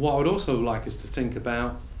this, what I would also like us to think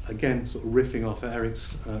about, again sort of riffing off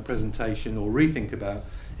Erik's presentation, or rethink about,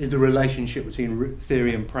 is the relationship between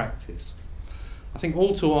theory and practice. I think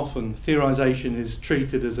all too often theorisation is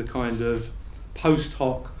treated as a kind of post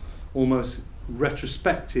hoc, almost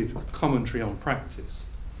retrospective commentary on practice.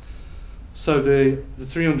 So the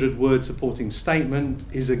 300-word supporting statement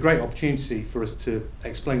is a great opportunity for us to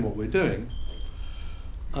explain what we're doing.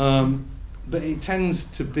 But it tends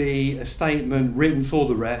to be a statement written for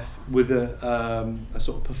the REF with a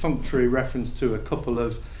sort of perfunctory reference to a couple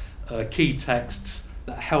of key texts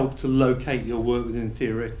that help to locate your work within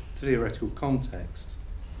theoretical context.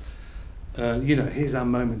 You know, here's our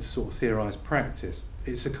moment to sort of theorise practice.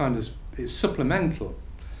 It's it's supplemental.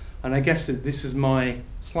 And I guess that this is my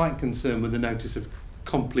slight concern with the notice of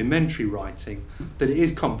complementary writing, that it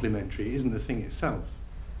is complementary, it isn't the thing itself.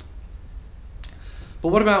 But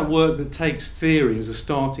what about work that takes theory as a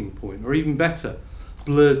starting point, or even better,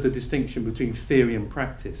 blurs the distinction between theory and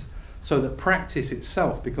practice, so that practice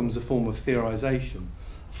itself becomes a form of theorisation,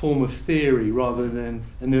 a form of theory rather than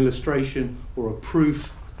an illustration or a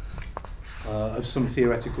proof of some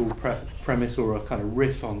theoretical premise, or a kind of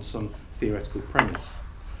riff on some theoretical premise.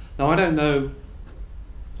 Now, I don't know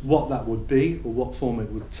what that would be or what form it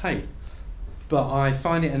would take, but I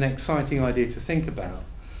find it an exciting idea to think about,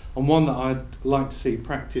 and one that I'd like to see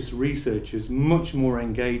practice researchers much more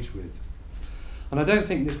engaged with. And I don't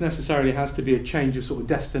think this necessarily has to be a change of sort of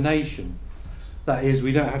destination. That is,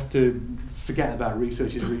 we don't have to forget about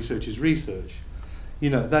research. You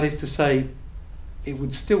know, that is to say, it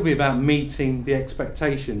would still be about meeting the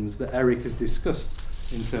expectations that Erik has discussed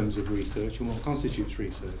in terms of research and what constitutes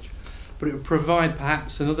research. But it would provide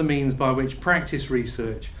perhaps another means by which practice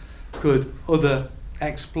research could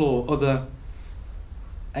explore other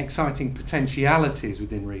exciting potentialities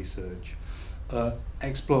within research,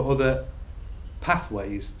 explore other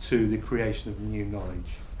pathways to the creation of new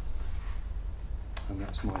knowledge. And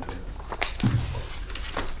that's my view.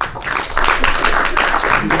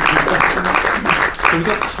 So we've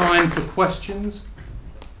got time for questions.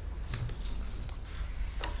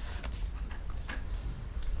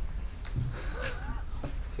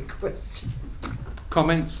 A question.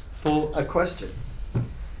 Comments, thoughts? A question.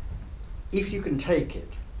 If you can take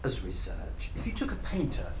it as research, if you took a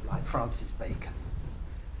painter like Francis Bacon,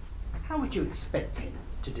 how would you expect him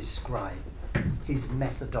to describe his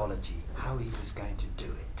methodology, how he was going to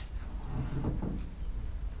do it?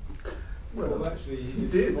 Well, actually, he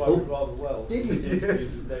did rather well. Did he?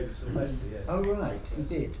 Yes. David Sylvester, yes. Oh, right, he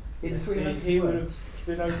did. In Yes, 300 he would words.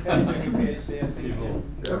 have been okay doing a PhD, I think.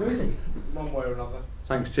 Oh, really? One way or another.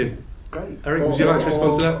 Thanks, Tim. Great. Erik, would you like to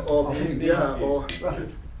respond to Or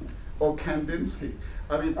that? or Kandinsky.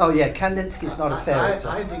 I mean, Oh, yeah, Kandinsky's not a fair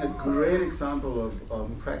example. I think a great example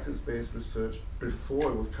of practice-based research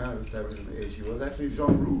before it was kind of established in the AHU was actually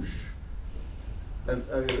Jean Rouch. As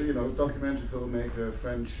you know, documentary filmmaker,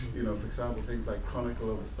 French. You know, for example, things like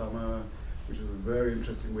Chronicle of a Summer, which is a very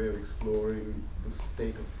interesting way of exploring the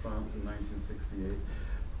state of France in 1968.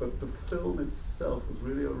 But the film itself was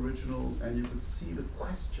really original, and you could see the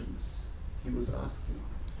questions he was asking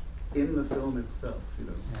in the film itself. You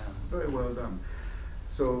know, Yeah. it's very well done.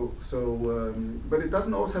 But it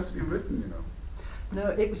doesn't always have to be written. You know. No,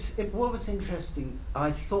 what was interesting,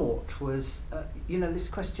 I thought, was, you know, this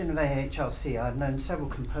question of AHRC. I've known several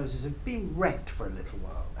composers who've been wrecked for a little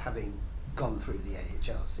while, having gone through the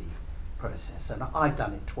AHRC process, and I've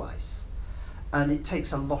done it twice. And it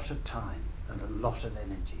takes a lot of time and a lot of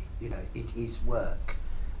energy. You know, it is work,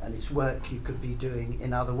 and it's work you could be doing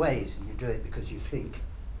in other ways, and you do it because you think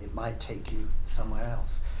it might take you somewhere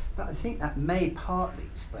else. But I think that may partly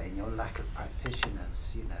explain your lack of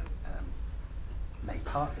practitioners, you know, may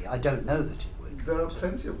partly. I don't know that it would. There are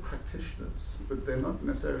plenty of practitioners, but they're not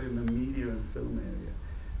necessarily in the media and film area.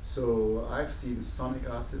 So I've seen sonic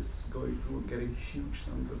artists going through and getting huge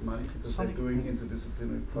sums of money because they're doing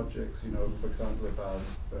interdisciplinary projects, you know, for example, about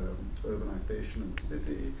urbanization in the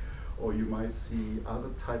city, or you might see other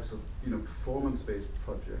types of, you know, performance-based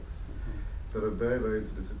projects that are very, very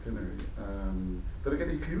interdisciplinary, that are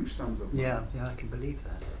getting huge sums of money. Yeah, I can believe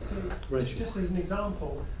that. So, just as an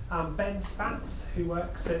example, Ben Spatz, who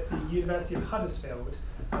works at the University of Huddersfield,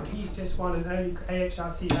 he's just won an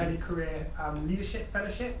AHRC Early Career Leadership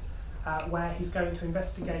Fellowship, where he's going to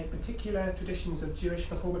investigate particular traditions of Jewish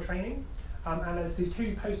performer training. And as these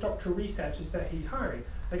two postdoctoral researchers that he's hiring,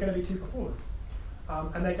 they're going to be two performers.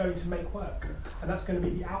 And they're going to make work, and that's going to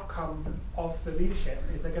be the outcome of the leadership.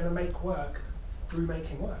 Is they're going to make work through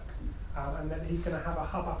making work, and then he's going to have a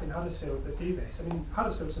hub up in Huddersfield that do this. I mean,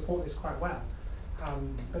 Huddersfield support this quite well,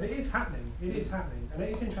 but it is happening. It is happening, and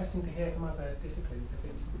it is interesting to hear from other disciplines if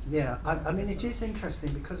it's. Yeah, I mean, it is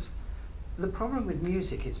interesting because the problem with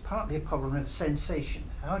music, it's partly a problem of sensation.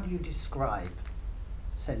 How do you describe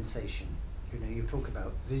sensation? You know, you talk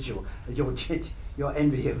about visual. Your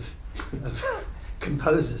envy of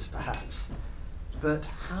composers, perhaps, but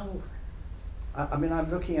how? I mean,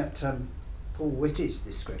 I'm looking at Paul Whitty's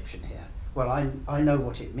description here. Well, I know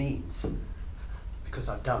what it means because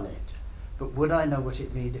I've done it, but would I know what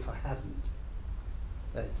it meant if I hadn't?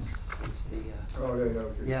 It's the Oh yeah,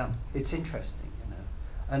 okay. yeah. It's interesting, you know,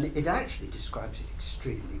 And it actually describes it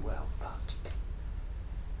extremely well, but...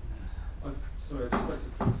 Sorry, I'd just like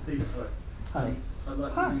to... Steve, Hi. I'd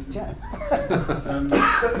like Hi, to... Jan.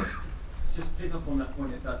 Just pick up on that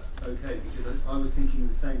point if that's okay, because I was thinking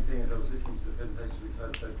the same thing as I was listening to the presentations we've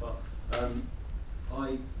heard so far.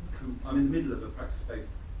 I'm in the middle of a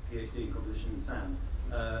practice-based PhD in composition and sound,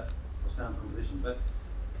 or sound composition, but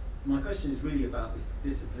my question is really about this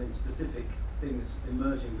discipline-specific thing that's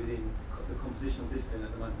emerging within the compositional discipline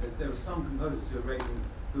at the moment. There are some composers who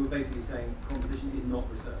are basically saying composition is not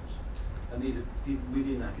research, and these are people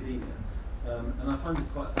within academia. And I find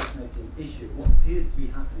this quite a fascinating issue. What appears to be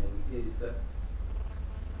happening is that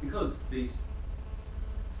because these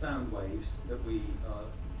sound waves that we are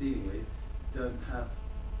dealing with don't have,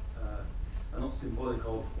 are not symbolic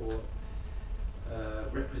of or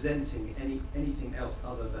representing anything else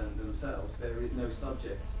other than themselves, there is no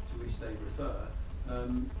subject to which they refer.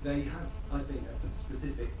 They have, I think, a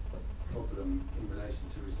specific problem in relation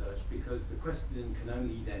to research, because the question can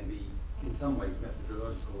only then be, in some ways,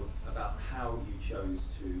 methodological about how you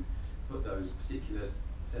chose to put those particular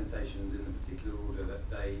sensations in the particular order that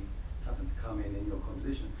they happen to come in your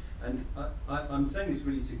composition. And I'm saying this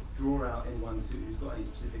really to draw out anyone who's got any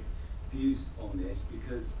specific views on this,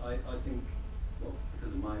 because I think, well,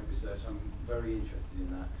 because of my research, I'm very interested in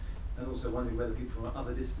that, and also wondering whether people from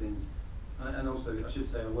other disciplines, and also I should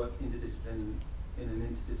say I work in an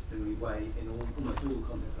interdisciplinary way in almost all the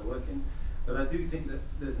contexts I work in. But I do think that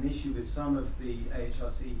there's an issue with some of the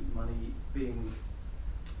AHRC money being,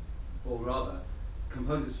 or rather,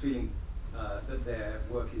 composers feeling that their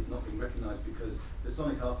work is not being recognised because the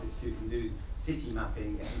sonic artists who can do city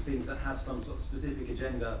mapping and things that have some sort of specific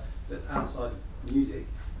agenda that's outside of music,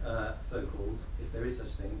 so-called, if there is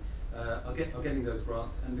such thing, are getting those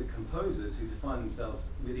grants, and the composers who define themselves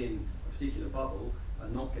within a particular bubble are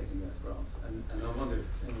not getting those grants. And I wonder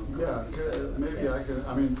if anyone's got anything to say about that. Maybe Yes. I can.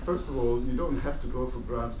 I mean, first of all, you don't have to go for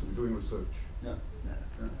grants to be doing research. No.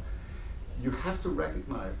 No. You have to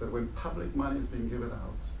recognize that when public money is being given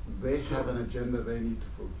out, they have an agenda they need to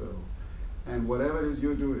fulfill. And whatever it is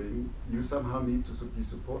you're doing, you somehow need to be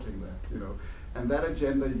supporting that, you know. And that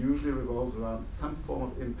agenda usually revolves around some form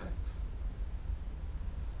of impact.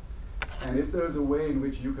 And if there is a way in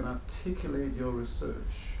which you can articulate your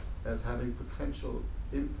research as having potential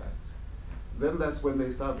impact, then that's when they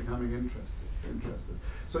start becoming interested.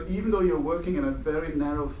 So even though you're working in a very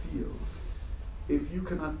narrow field, if you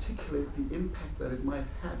can articulate the impact that it might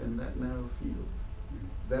have in that narrow field,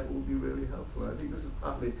 that will be really helpful. I think this is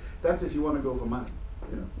partly, that's if you want to go for money,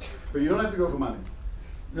 you know. But you don't have to go for money.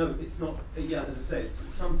 No, it's not. Yeah, as I say, it's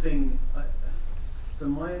something. For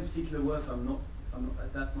my particular work, I'm not.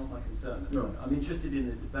 That's not my concern. No. I'm interested in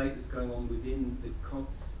the debate that's going on within the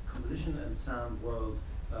composition and sound world,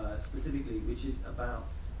 specifically, which is about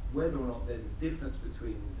whether or not there's a difference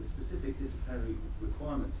between the specific disciplinary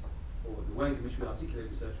requirements or the ways in which we articulate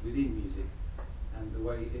research within music and the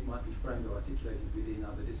way it might be framed or articulated within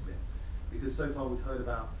other disciplines. Because so far we've heard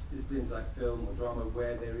about disciplines like film or drama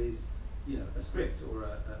where there is, you know, a script or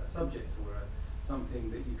a subject or something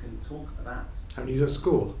that you can talk about. Have you got a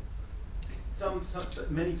score?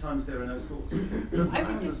 Many times there are no scores. I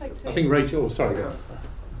would just like to. I think Rachel, sorry. Yeah.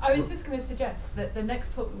 I was just going to suggest that the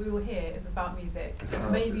next talk that we will hear is about music,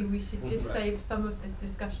 and maybe we should just Right. save some of this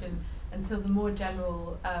discussion until the more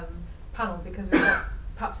general panel, because we've got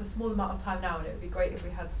perhaps a small amount of time now, and it would be great if we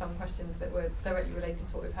had some questions that were directly related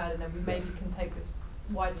to what we've heard, and then we maybe can take this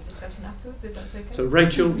wider discussion afterwards, if that's okay. So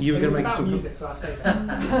Rachel, you were It going was to make about some. music, so I'll say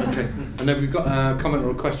that. Okay, and then we've got a comment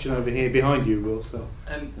or a question over here behind you, Will. So.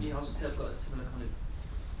 Yeah, I was going to say I've got a similar kind of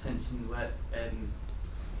tension where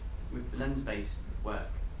with the lens-based work.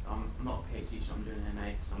 I'm not a PhD, so I'm doing an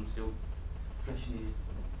MA, so I'm still fleshing these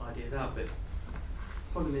ideas out. But the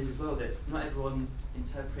problem is as well that not everyone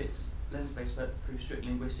interprets lens-based work through strict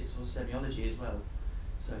linguistics or semiology as well.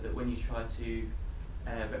 So that when you try to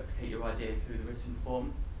replicate your idea through the written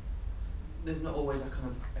form, there's not always a kind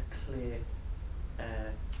of a clear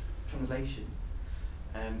translation.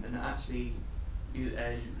 And actually,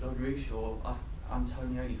 John Rush or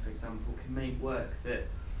Antonioni, for example, can make work that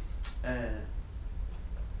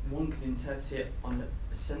one could interpret it on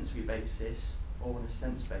a sensory basis or on a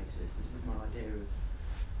sense basis. This is my idea of.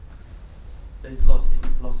 There's lots of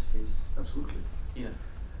different philosophies. Absolutely. You know.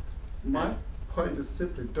 My point is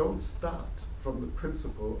simply don't start from the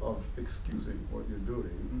principle of excusing what you're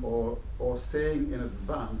doing or saying in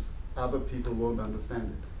advance other people won't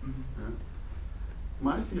understand it. Mm-hmm. Yeah?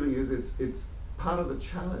 My feeling is it's part of the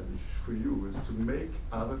challenge for you is to make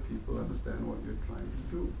other people understand what you're trying to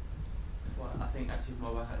do. Well, I think actually my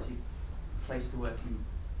work actually plays the work in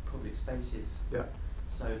public spaces. Yeah.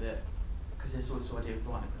 so that, because there's also the idea of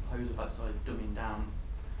writing a proposal about sort of dumbing down,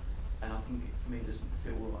 and I think for me it doesn't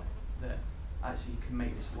feel right that actually you can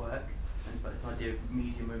make this work, and it's about this idea of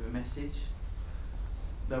medium over message.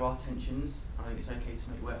 There are tensions. I think it's okay to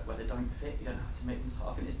make work where they don't fit. You don't have to make them.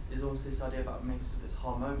 I think there's also this idea about making stuff that's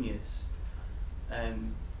harmonious.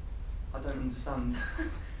 I don't understand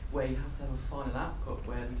where you have to have a final output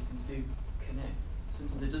where these things do connect.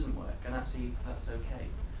 Sometimes it doesn't work, and actually that's okay.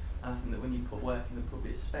 And I think that when you put work in the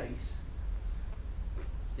appropriate space,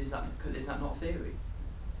 is that not theory?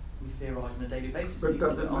 We theorise on a daily basis. But people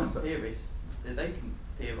doesn't that aren't matter. theorists, they can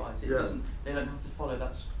theorise. It Yeah. doesn't. They don't have to follow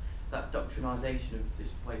that doctrinisation of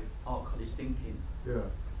this way of art college thinking. Yeah.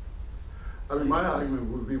 I mean, my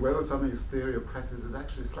argument would be whether something is theory or practice is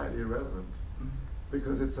actually slightly irrelevant,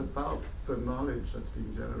 because it's about the knowledge that's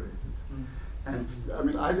being generated. And I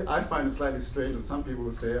mean, I find it slightly strange that some people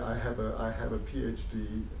will say, I have a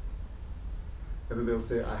PhD, and then they'll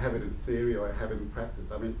say, I have it in theory or I have it in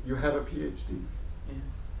practice. I mean, you have a PhD,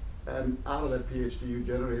 and out of that PhD you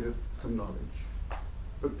generated some knowledge.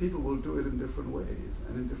 But people will do it in different ways,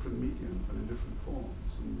 and in different mediums, and in different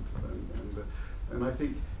forms. And I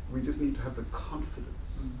think we just need to have the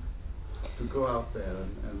confidence to go out there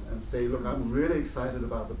and say, look, I'm really excited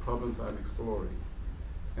about the problems I'm exploring.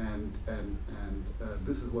 And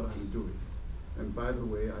this is what I'm doing. And by the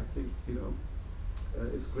way, I think,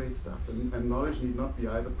 it's great stuff. And knowledge need not be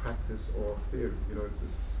either practice or theory.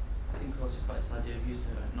 It's I think also it's about this idea of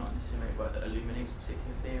using not necessarily make work that illuminates a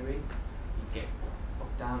particular theory. You get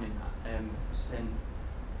bogged down in that. Then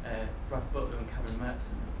Brad Butler and Cameron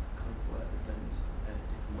Mertz kind of work with blends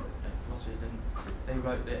different philosophers, and they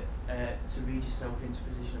wrote that to read yourself into a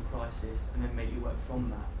position of crisis and then make your work from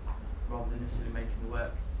that, rather than necessarily making the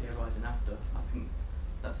work theorising after. I think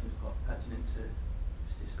that seems quite pertinent to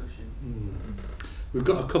this discussion. We've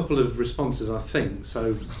got a couple of responses, I think.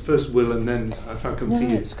 So first Will, and then if I come to you.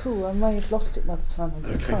 No, it's cool. I may have lost it by the time I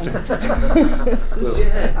get fine.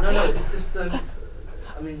 It's just, Erik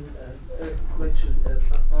mentioned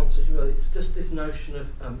answers well. It's just this notion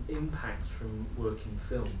of impact from working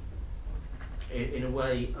film. In a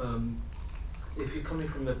way, if you're coming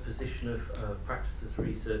from a position of practice as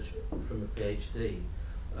research from a PhD,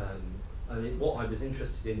 what I was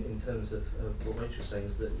interested in terms of what Rachel was saying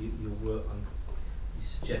is that your work, you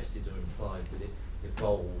suggested or implied that it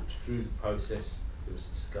evolved through the process, there was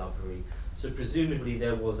discovery. So presumably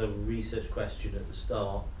there was a research question at the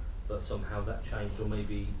start, but somehow that changed, or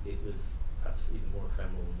maybe it was perhaps even more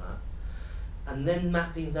ephemeral than that. And then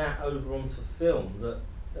mapping that over onto film, that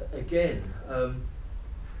again,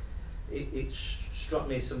 it struck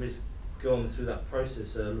me as somebody's gone through that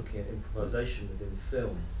process, looking at improvisation within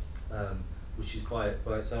film, which is by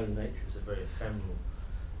its own nature is a very ephemeral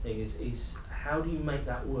thing, is how do you make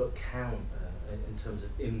that work count in terms of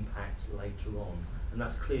impact later on? And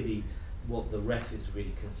that's clearly what the ref is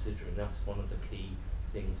really considering. That's one of the key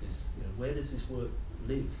things, is where does this work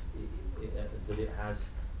live, that it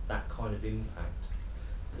has that kind of impact?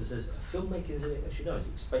 Because as filmmaking, as you know, is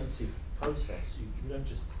an expensive process. You don't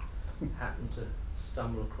just happen to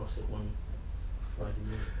stumble across it one Friday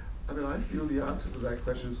morning. I mean, I feel the answer to that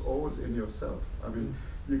question is always in yourself. I mean,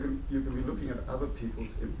 you can be looking at other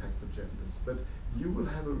people's impact agendas, but you will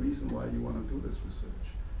have a reason why you want to do this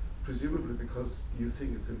research, presumably because you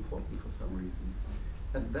think it's important for some reason.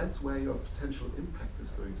 And that's where your potential impact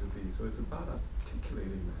is going to be. So it's about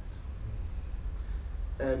articulating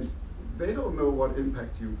that. And they don't know what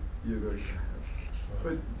impact you're going to have.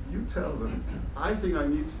 But you tell them, I think I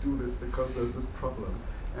need to do this because there's this problem.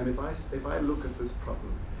 And if I look at this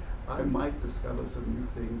problem, I might discover some new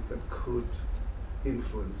things that could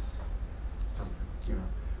influence something,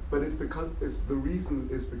 But the reason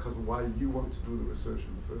is because of why you want to do the research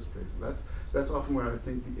in the first place. And that's often where I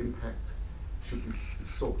think the impact should be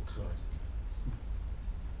sought.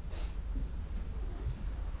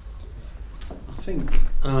 I think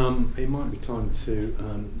it might be time to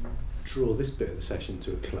draw this bit of the session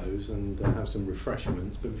to a close and have some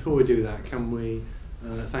refreshments. But before we do that, can we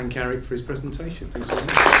thank Erik for his presentation? Thanks very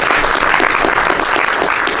much.